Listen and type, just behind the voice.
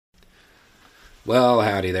Well,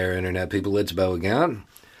 howdy there, Internet people. It's Bo again.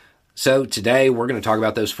 So today we're going to talk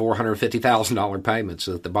about those $450,000 payments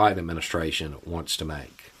that the Biden administration wants to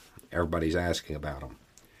make. Everybody's asking about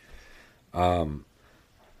them.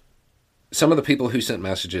 Some of the people who sent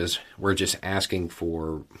messages were just asking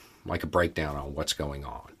for like a breakdown on what's going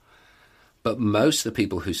on. But most of the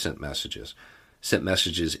people who sent messages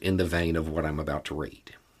in the vein of what I'm about to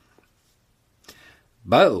read.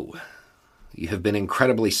 Bo, you have been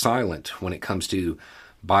incredibly silent when it comes to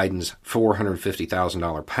Biden's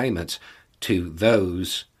 $450,000 payments to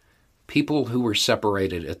those people who were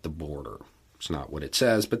separated at the border. It's not what it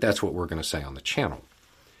says, but that's what we're going to say on the channel.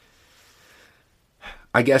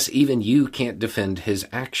 I guess even you can't defend his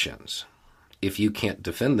actions. If you can't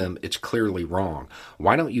defend them, it's clearly wrong.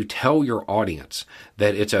 Why don't you tell your audience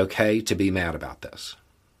that it's okay to be mad about this?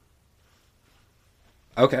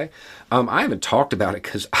 Okay. I haven't talked about it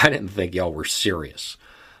because I didn't think y'all were serious.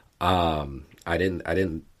 I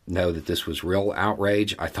didn't know that this was real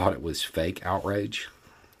outrage. I thought it was fake outrage.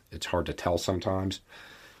 It's hard to tell sometimes.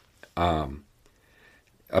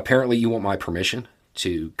 Apparently you want my permission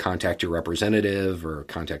to contact your representative or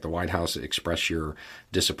contact the White House to express your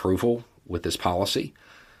disapproval with this policy.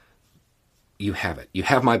 You have it. You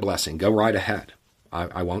have my blessing. Go right ahead.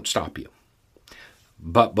 I won't stop you.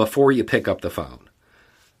 But before you pick up the phone,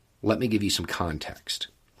 let me give you some context.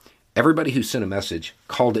 Everybody who sent a message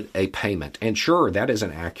called it a payment. And sure, that is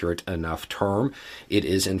an accurate enough term. It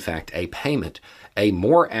is, in fact, a payment. A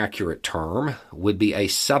more accurate term would be a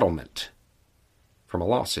settlement from a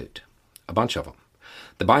lawsuit. A bunch of them.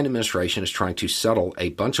 The Biden administration is trying to settle a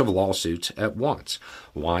bunch of lawsuits at once.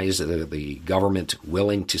 Why is the government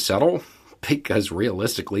willing to settle? Because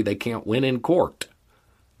realistically, they can't win in court.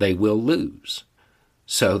 They will lose.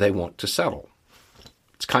 So they want to settle.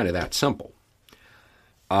 It's kind of that simple.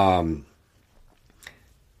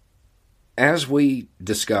 As we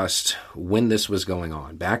discussed when this was going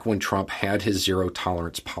on, back when Trump had his zero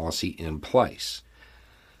tolerance policy in place,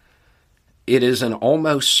 it is an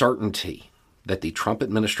almost certainty that the Trump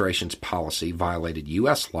administration's policy violated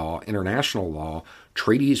U.S. law, international law,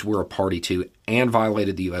 treaties we're a party to, and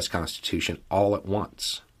violated the U.S. Constitution all at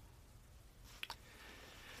once.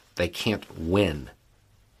 They can't win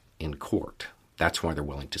in court. That's why they're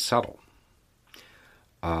willing to settle.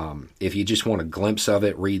 If you just want a glimpse of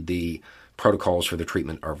it, read the Protocols for the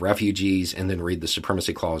Treatment of Refugees and then read the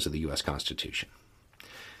Supremacy Clause of the U.S. Constitution.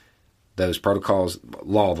 Those protocols,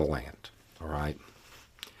 law of the land, all right?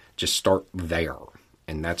 Just start there,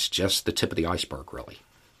 and that's just the tip of the iceberg, really.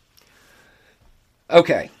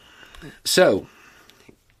 Okay, so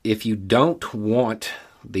if you don't want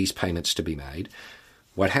these payments to be made,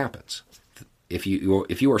 what happens? If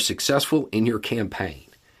you are successful in your campaign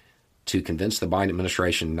to convince the Biden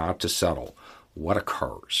administration not to settle, what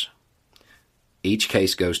occurs? Each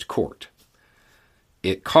case goes to court.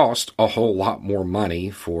 It costs a whole lot more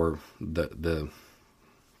money for the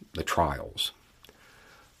trials.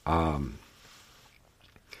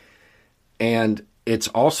 And it's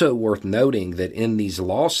also worth noting that in these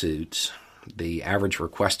lawsuits, the average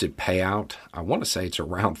requested payout, I want to say it's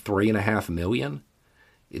around $3.5 million.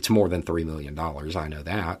 It's more than $3 million. I know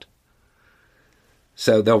that.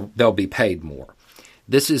 So they'll be paid more.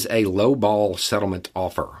 This is a lowball settlement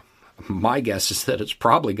offer. My guess is that it's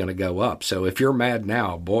probably going to go up. So if you're mad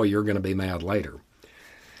now, boy, you're going to be mad later.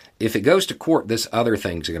 If it goes to court, this other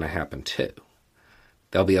thing's going to happen too.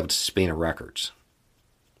 They'll be able to subpoena records.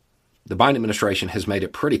 The Biden administration has made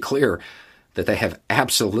it pretty clear that they have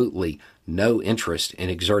absolutely no interest in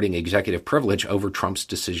exerting executive privilege over Trump's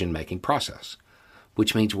decision-making process,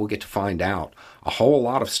 which means we'll get to find out a whole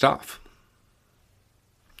lot of stuff.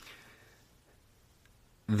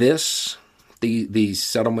 These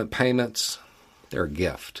settlement payments, they're a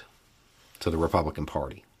gift to the Republican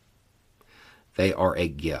Party. They are a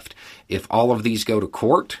gift. If all of these go to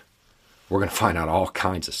court, we're going to find out all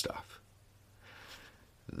kinds of stuff.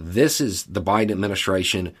 This is the Biden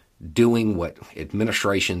administration doing what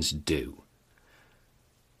administrations do.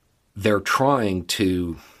 They're trying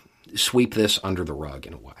to sweep this under the rug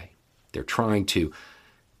in a way. They're trying to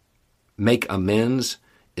make amends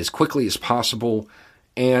as quickly as possible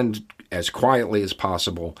and as quietly as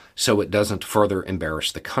possible so it doesn't further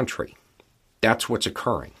embarrass the country. That's what's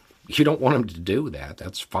occurring. You don't want them to do that.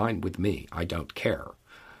 That's fine with me. I don't care.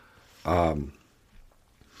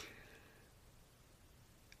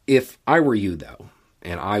 If I were you, though,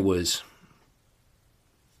 and I was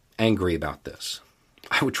angry about this,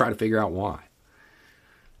 I would try to figure out why.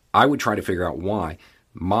 I would try to figure out why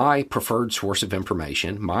my preferred source of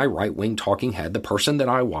information, my right-wing talking head, the person that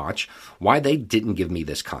I watch, why they didn't give me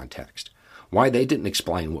this context, why they didn't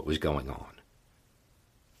explain what was going on.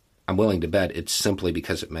 I'm willing to bet it's simply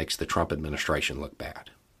because it makes the Trump administration look bad.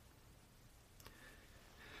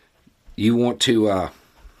 You want to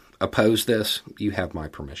oppose this? You have my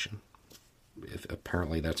permission. If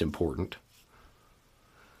apparently that's important.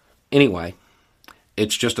 Anyway,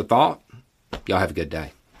 it's just a thought. Y'all have a good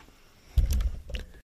day.